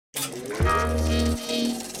The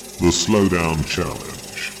Slowdown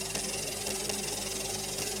Challenge.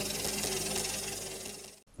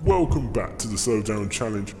 Welcome back to the Slowdown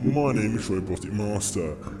Challenge. My name is Robotic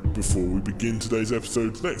Master. Before we begin today's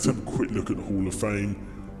episode, let's have a quick look at the Hall of Fame.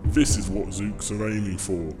 This is what Zooks are aiming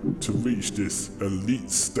for, to reach this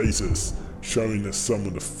elite status, showing as some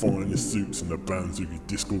of the finest Zooks in the Bamzooki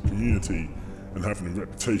Discord community, and having a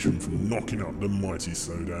reputation for knocking out the mighty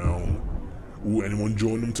Slowdown. Will anyone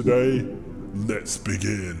join them today? Let's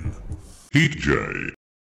begin. Heat J,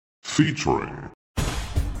 featuring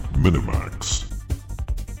Minimax,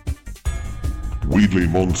 Weedly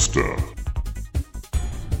Monster,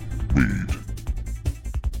 Weed,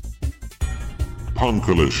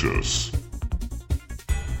 Punkalicious,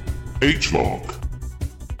 H-Lock,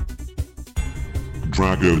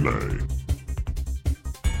 Dragone,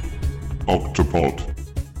 Octopod,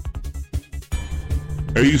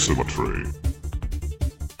 Asymmetry,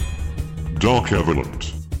 Dark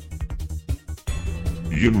Evolent,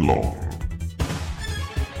 Yinlong,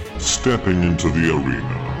 Stepping into the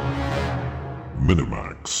Arena.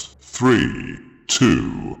 Minimax. 3,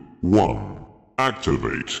 2, 1.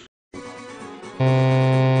 Activate.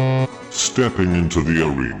 Stepping into the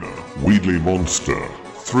Arena. Weedly Monster.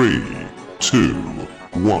 3, 2,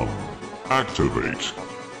 1. Activate.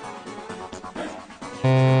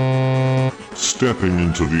 Stepping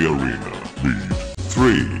into the Arena. Lead.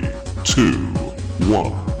 3, 2,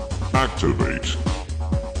 1. Activate.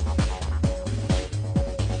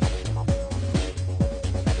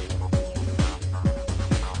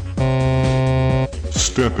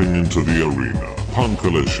 Stepping into the Arena.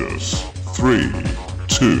 Punkalicious. 3,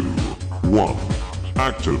 2, 1.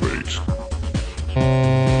 Activate.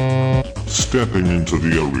 Stepping into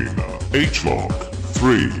the Arena. H-Lock.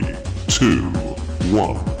 3, 2,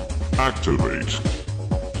 1. Activate.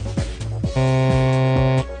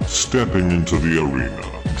 Stepping into the Arena.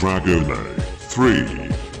 Dragone. 3,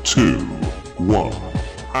 2, 1.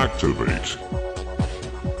 Activate.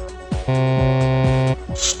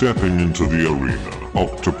 Stepping into the Arena.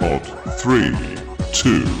 Octopod. 3,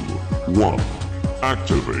 2, 1.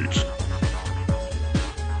 Activate.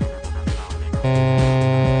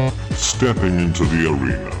 Stepping into the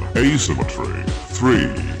Arena. Asymmetry. 3,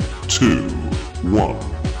 2, 1.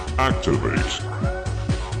 Activate.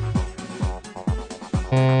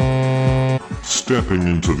 Stepping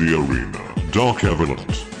into the Arena. Dark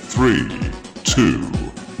Evolent. 3, 2,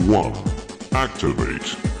 1.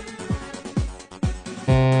 Activate.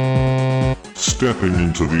 Stepping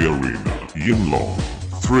into the Arena. Yinlong.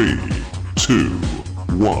 3, 2,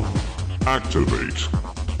 1. Activate.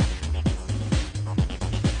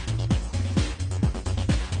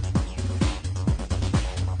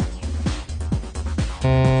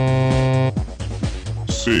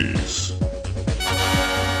 Cease.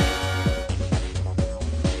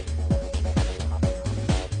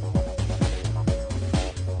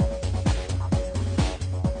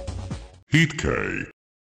 Heat K,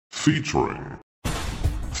 featuring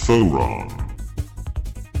Thoron,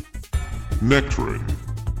 Nectarine,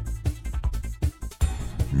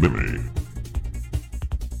 Mimi,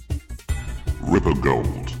 Ripper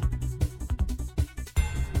Gold,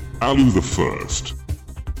 Alu the First,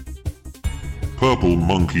 Purple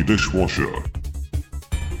Monkey Dishwasher,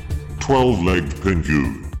 12-legged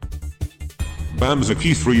Pingu,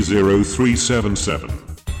 Bamzooki 30377,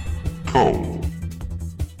 Cole,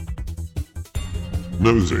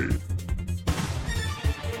 Nosy,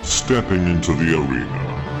 Stepping into the Arena.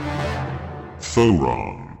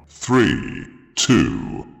 Thoron. 3,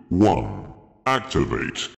 2, 1.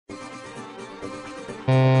 Activate.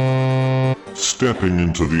 Stepping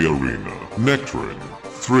into the Arena. Nectarine.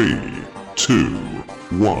 3, 2,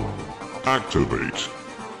 1. Activate.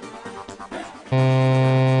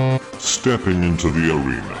 Stepping into the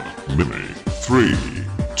Arena. Mimi. 3,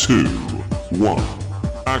 2, 1.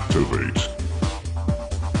 Activate.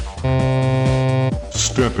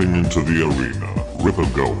 Stepping into the Arena. Ripper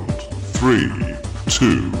Gold. 3,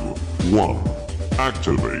 2, 1.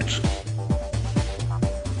 Activate.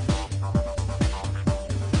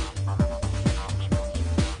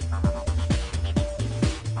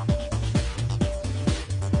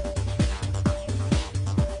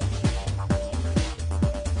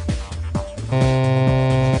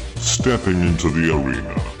 Stepping into the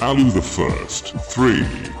Arena. Alu the First. 3,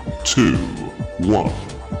 2, 1.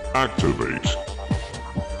 Activate.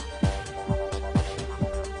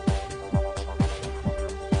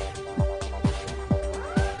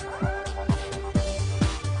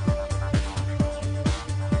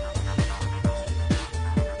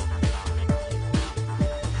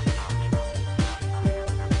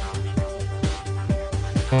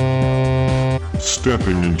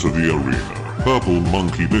 Stepping into the arena. Purple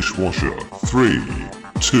monkey dishwasher. 3,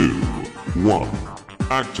 2, 1.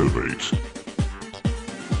 Activate.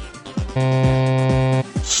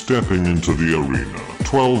 Stepping into the arena.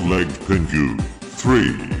 12-legged penguin.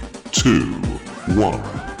 3, 2, 1.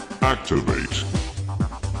 Activate.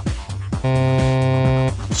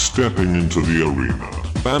 Stepping into the arena.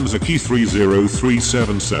 Bamzooki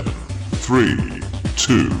 30377. 3,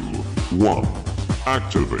 2, 1.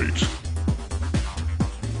 Activate.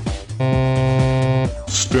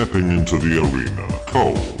 Stepping into the arena.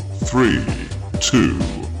 Cole. 3, 2,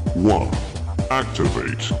 1.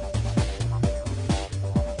 Activate.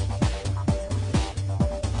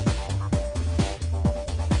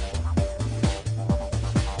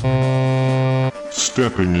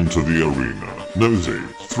 Stepping into the arena. Nosy.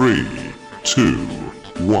 3, 2,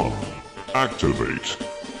 1. Activate.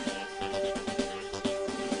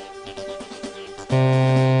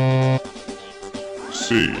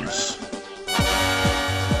 Cease.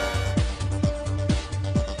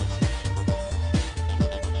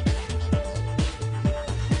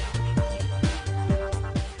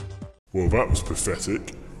 Well, that was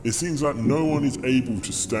pathetic. It seems like no one is able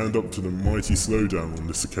to stand up to the mighty slowdown on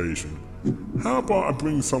this occasion. How about I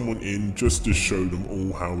bring someone in just to show them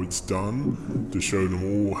all how it's done, to show them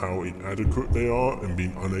all how inadequate they are and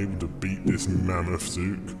being unable to beat this mammoth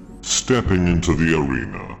Zook? Stepping into the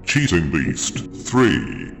arena. Cheating beast.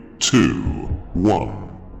 3, 2, 1.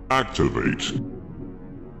 Activate.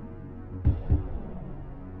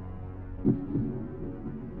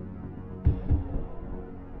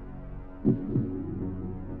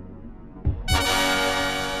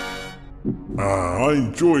 I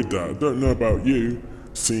enjoyed that. I don't know about you,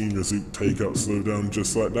 seeing a Zook take out slowdown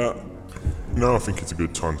just like that. Now I think it's a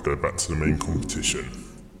good time to go back to the main competition.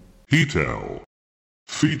 Heatel.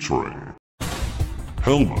 Featuring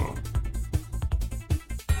Helmer,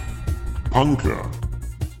 Punker,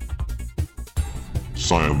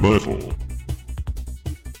 Sire Myrtle,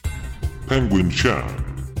 Penguin Chan,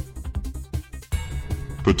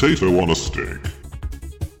 Potato on a Stick,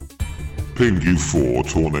 Pingu 4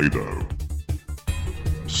 Tornado,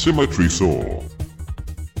 Symmetry Saw,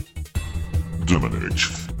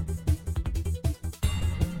 Dominage,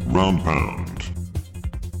 Round Pound,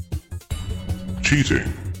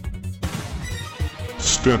 Cheating.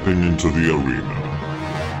 Stepping into the arena.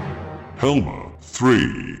 Helmer.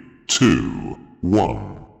 3, 2,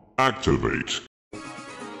 1. Activate.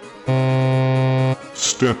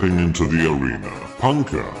 Stepping into the arena.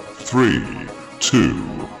 Punker. 3, 2,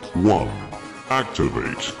 1.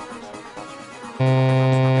 Activate.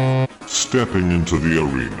 Stepping into the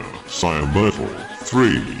arena. Sire Myrtle.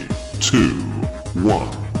 3, 2, 1.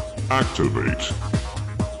 Activate.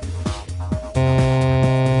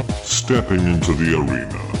 Stepping into the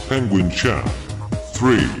arena. Penguin Chan.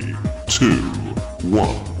 3, 2,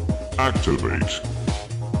 1. Activate.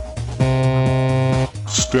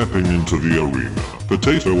 Stepping into the arena.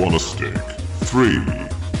 Potato on a Stick. 3,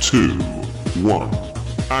 2, 1.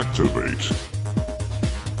 Activate.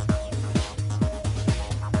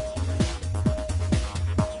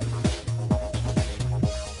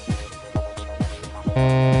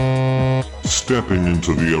 Stepping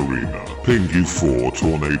into the arena. Pingu 4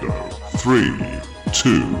 Tornado. 3,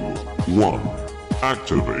 2, 1.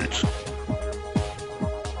 Activate.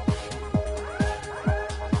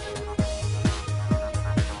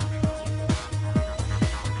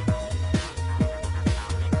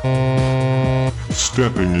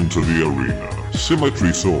 Stepping into the arena.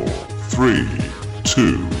 Symmetry Saw. 3,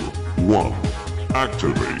 2, 1.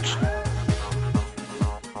 Activate.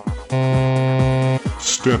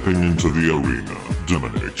 Stepping into the arena.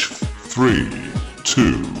 Dominage. 3,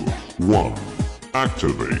 2, 1.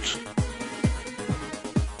 Activate.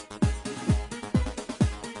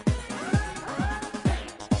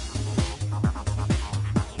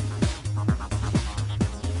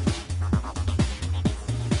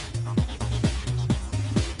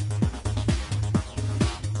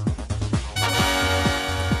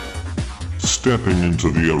 Stepping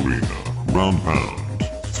into the arena. Round Pound.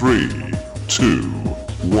 3, 2,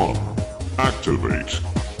 1. Activate.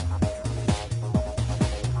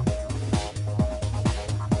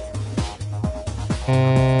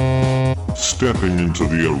 Stepping into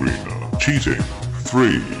the arena. Cheating.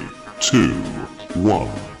 3, 2, 1.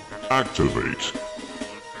 Activate.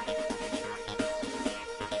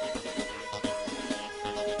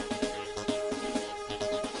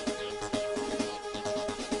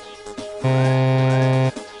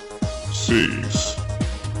 Cease.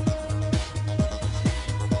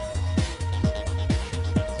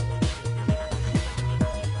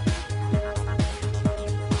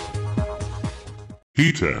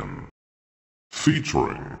 P10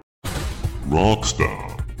 featuring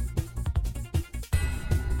Rockstar,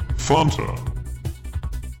 Fanta,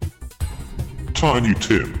 Tiny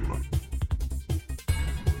Tim,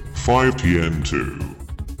 5TN2,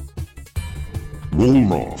 Wall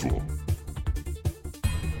Raffle,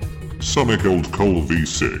 Sonic Old Coal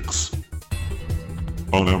V6,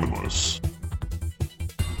 Anonymous,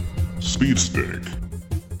 Speedstick,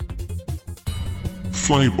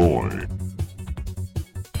 Flyboy,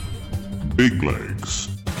 Big Legs,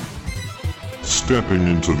 Stepping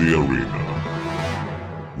into the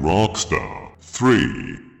Arena, Rockstar,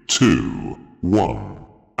 3, 2, 1,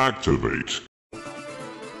 activate.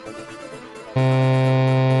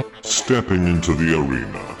 Stepping into the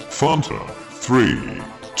Arena, Fanta, 3,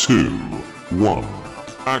 2, 1,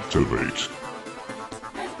 activate.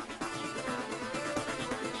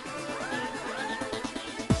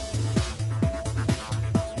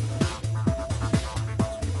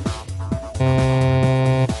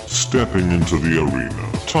 Stepping into the Arena,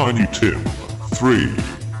 Tiny Tim, 3,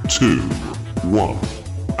 2, 1,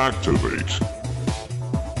 activate.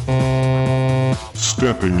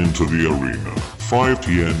 Stepping into the Arena,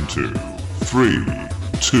 5TN2, 3,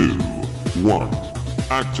 2, 1,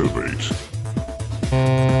 activate.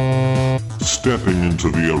 Stepping into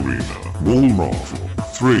the Arena, Wall Raffle,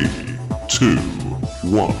 3, 2,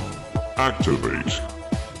 1, activate.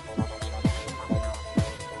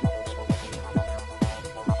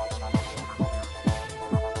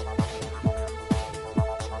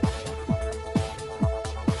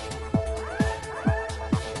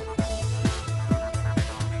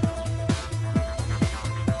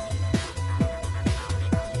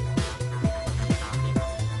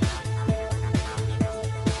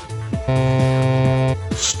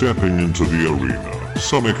 Stepping into the Arena,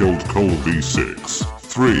 Sonic Old Coal V6,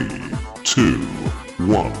 3, 2,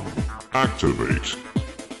 1, activate.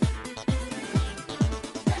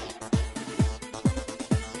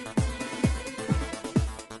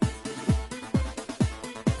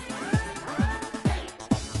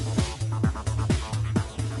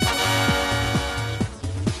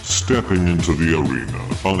 Stepping into the Arena,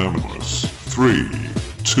 Anonymous, 3,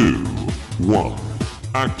 2, 1,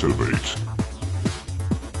 activate.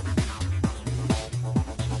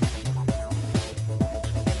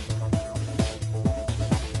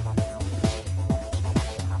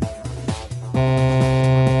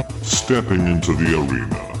 Stepping into the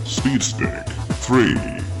Arena, Speedstick, 3,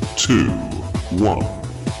 2, 1,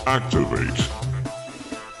 activate.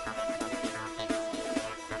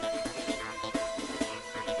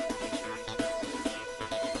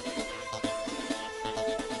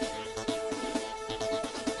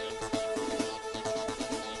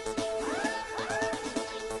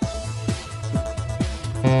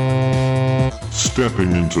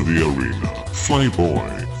 Stepping into the Arena,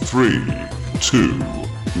 Flyboy, 3, 2,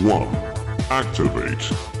 1,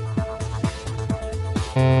 activate.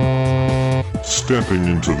 Stepping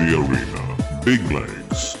into the Arena, Big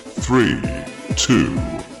Legs, 3, 2,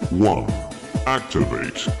 1,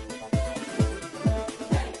 activate.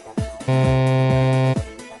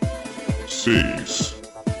 Cease.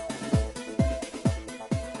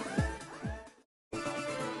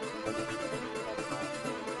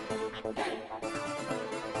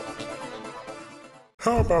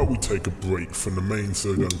 How about we take a break from the main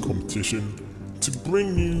Showdown competition to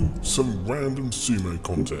bring you some random sumo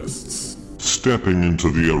contests. Stepping into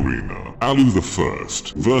the Arena, Alu the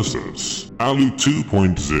First versus Alu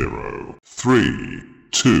 2.0. 3,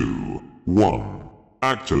 2, 1,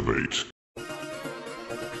 activate.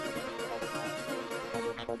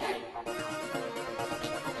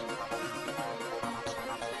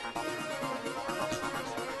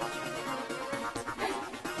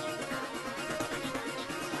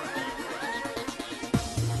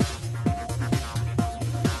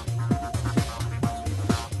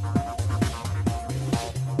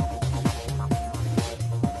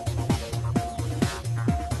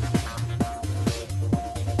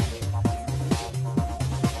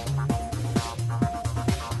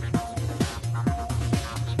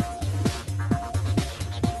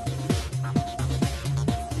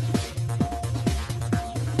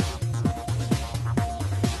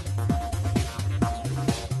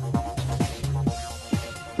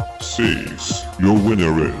 Cease. Your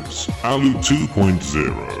winner is Alu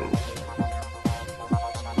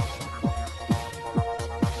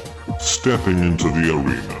 2.0. Stepping into the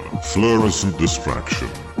Arena, Fluorescent Distraction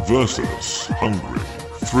versus Hungry.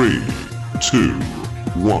 3, 2,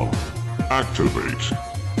 1, activate.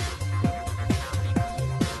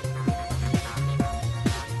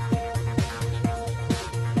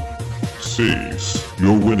 Cease.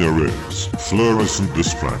 your winner is Fluorescent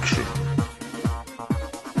Distraction.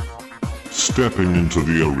 Stepping into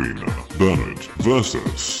the arena, Bernard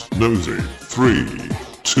versus Nosy. 3,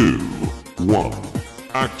 2, 1,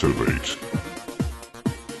 activate.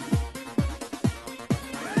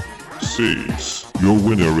 Cease. Your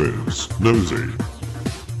winner is Nosy.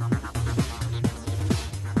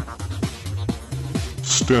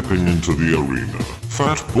 Stepping into the arena,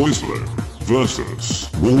 Fat Boyslim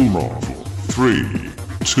versus Wall Marvel. 3,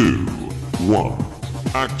 2, 1,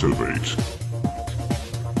 activate.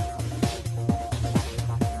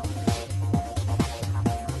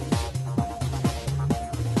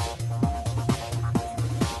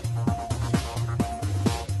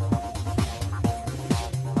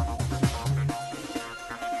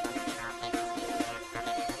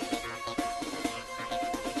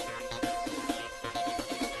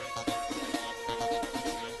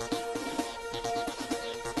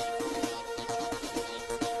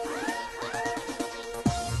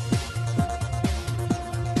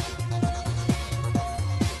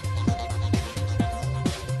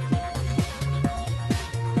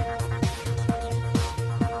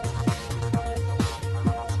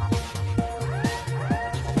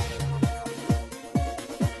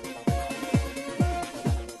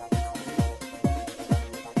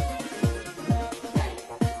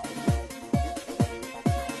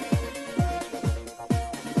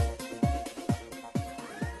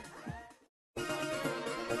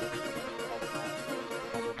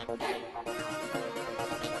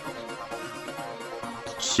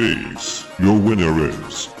 Cease. Your winner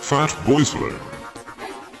is Fat Boyslim.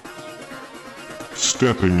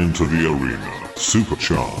 Stepping into the arena,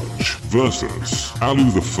 Supercharge versus Alu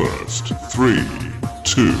the First. 3,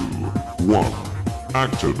 2, 1,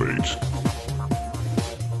 activate.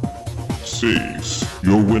 Cease.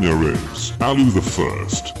 Your winner is Alu the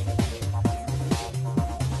First.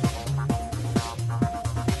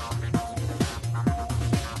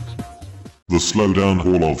 The Slowdown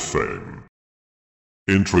Hall of Fame.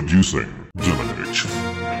 Introducing Damage.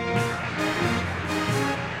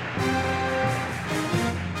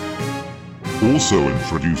 Also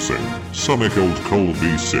introducing Sonic Old Coal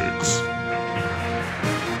V6.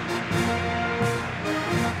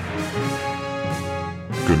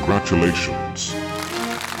 Congratulations.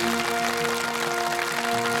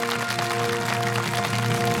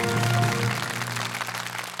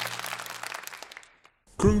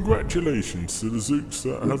 Congratulations to the Zooks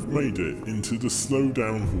that have made it into the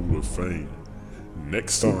Slowdown Hall of Fame.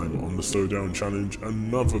 Next time on the Slowdown Challenge,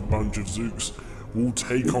 another bunch of Zooks will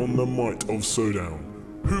take on the might of Slowdown.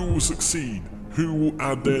 Who will succeed? Who will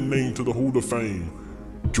add their name to the Hall of Fame?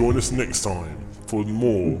 Join us next time for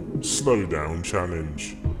more Slowdown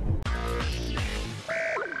Challenge.